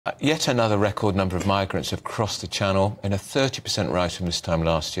Yet another record number of migrants have crossed the Channel, in a 30% rise from this time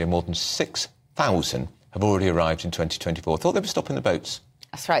last year. More than 6,000 have already arrived in 2024. Thought they were stopping the boats.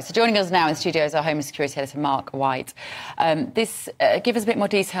 That's right. So joining us now in studio is our Home and Security Editor, Mark White. Give us a bit more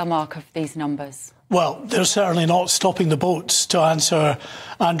detail, Mark, of these numbers. Well, they're certainly not stopping the boats, to answer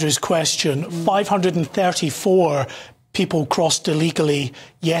Andrew's question. 534 people crossed illegally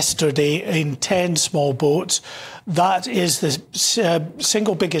yesterday in 10 small boats. That is the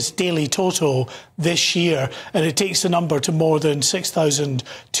single biggest daily total this year, and it takes the number to more than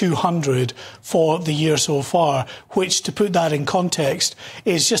 6,200 for the year so far, which, to put that in context,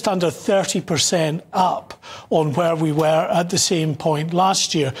 is just under 30% up on where we were at the same point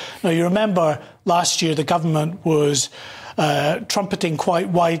last year. Now, you remember last year the government was trumpeting quite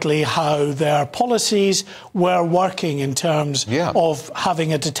widely how their policies were working in terms of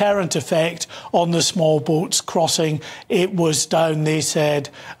having a deterrent effect on the small boats crossing. It was down, they said,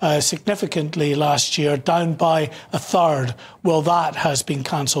 significantly last year, down by a third. Well, that has been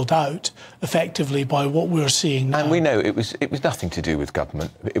cancelled out effectively by what we're seeing now. And we know it was nothing to do with government.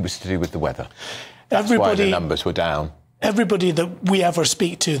 It was to do with the weather. That's why the numbers were down. Everybody that we ever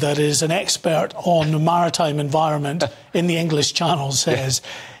speak to that is an expert on the maritime environment in the English Channel says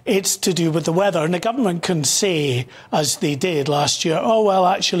it's to do with the weather. And the government can say, as they did last year, oh, well,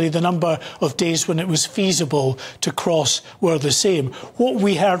 actually, the number of days when it was feasible to cross were the same. What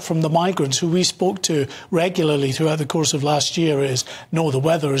we heard from the migrants who we spoke to regularly throughout the course of last year is, no, the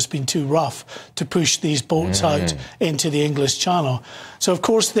weather has been too rough to push these boats out into the English Channel. So, of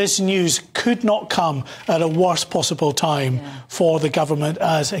course, this news could not come at a worst possible time for the government,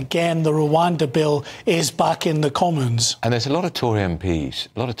 as, again, the Rwanda bill is back in the Commons. And there's a lot of Tory MPs,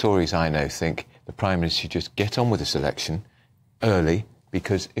 a lot of Tories I know think the Prime Minister should just get on with this election early,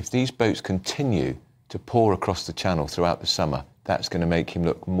 because if these boats continue to pour across the Channel throughout the summer, that's going to make him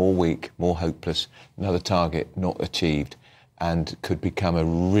look more weak, more hopeless, another target not achieved, and could become a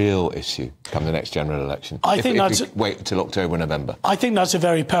real issue come the next general election. If we wait until October, November. I think that's a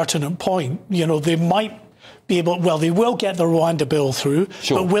very pertinent point. You know, they might be able, well, they will get the Rwanda bill through,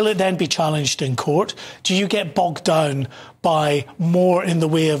 but will it then be challenged in court? Do you get bogged down by more in the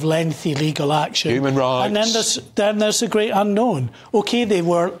way of lengthy legal action? Human rights. And then there's the great unknown. OK, they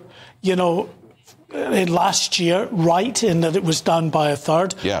were, you know, last year, right, in that it was done by a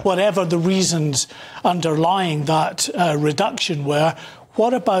third. Whatever the reasons underlying that reduction were,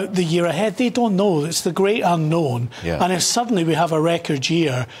 what about the year ahead? They don't know. It's the great unknown. And if suddenly we have a record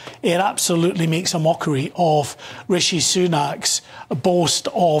year, it absolutely makes a mockery of Rishi Sunak's boast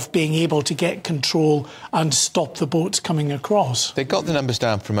of being able to get control and stop the boats coming across. They got the numbers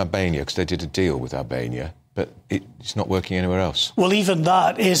down from Albania because they did a deal with Albania, but it's not working anywhere else. Well, even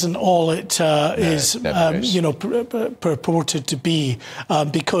that isn't all it is, you know, purported to be,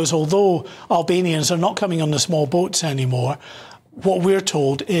 because although Albanians are not coming on the small boats anymore, what we're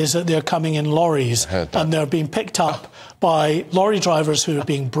told is that they're coming in lorries and they're being picked up by lorry drivers who are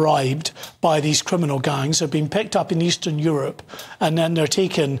being bribed by these criminal gangs. They're being picked up in Eastern Europe and then they're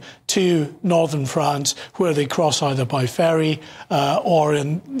taken to northern France, where they cross either by ferry or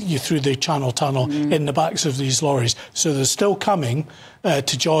through the Channel Tunnel in the backs of these lorries. So they're still coming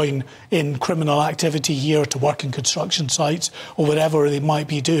to join in criminal activity here, to work in construction sites or whatever they might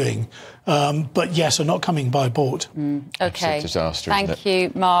be doing. But yes, they're not coming by boat. OK. It's a disaster, Thank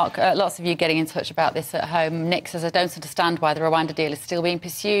you, Mark. Lots of you getting in touch about this at home. Nick says, I don't understand why the Rwanda deal is still being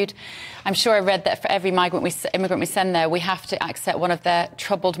pursued. I'm sure I read that for every immigrant we send there, we have to accept one of their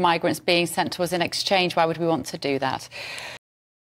troubled migrants being sent to us in exchange. Why would we want to do that?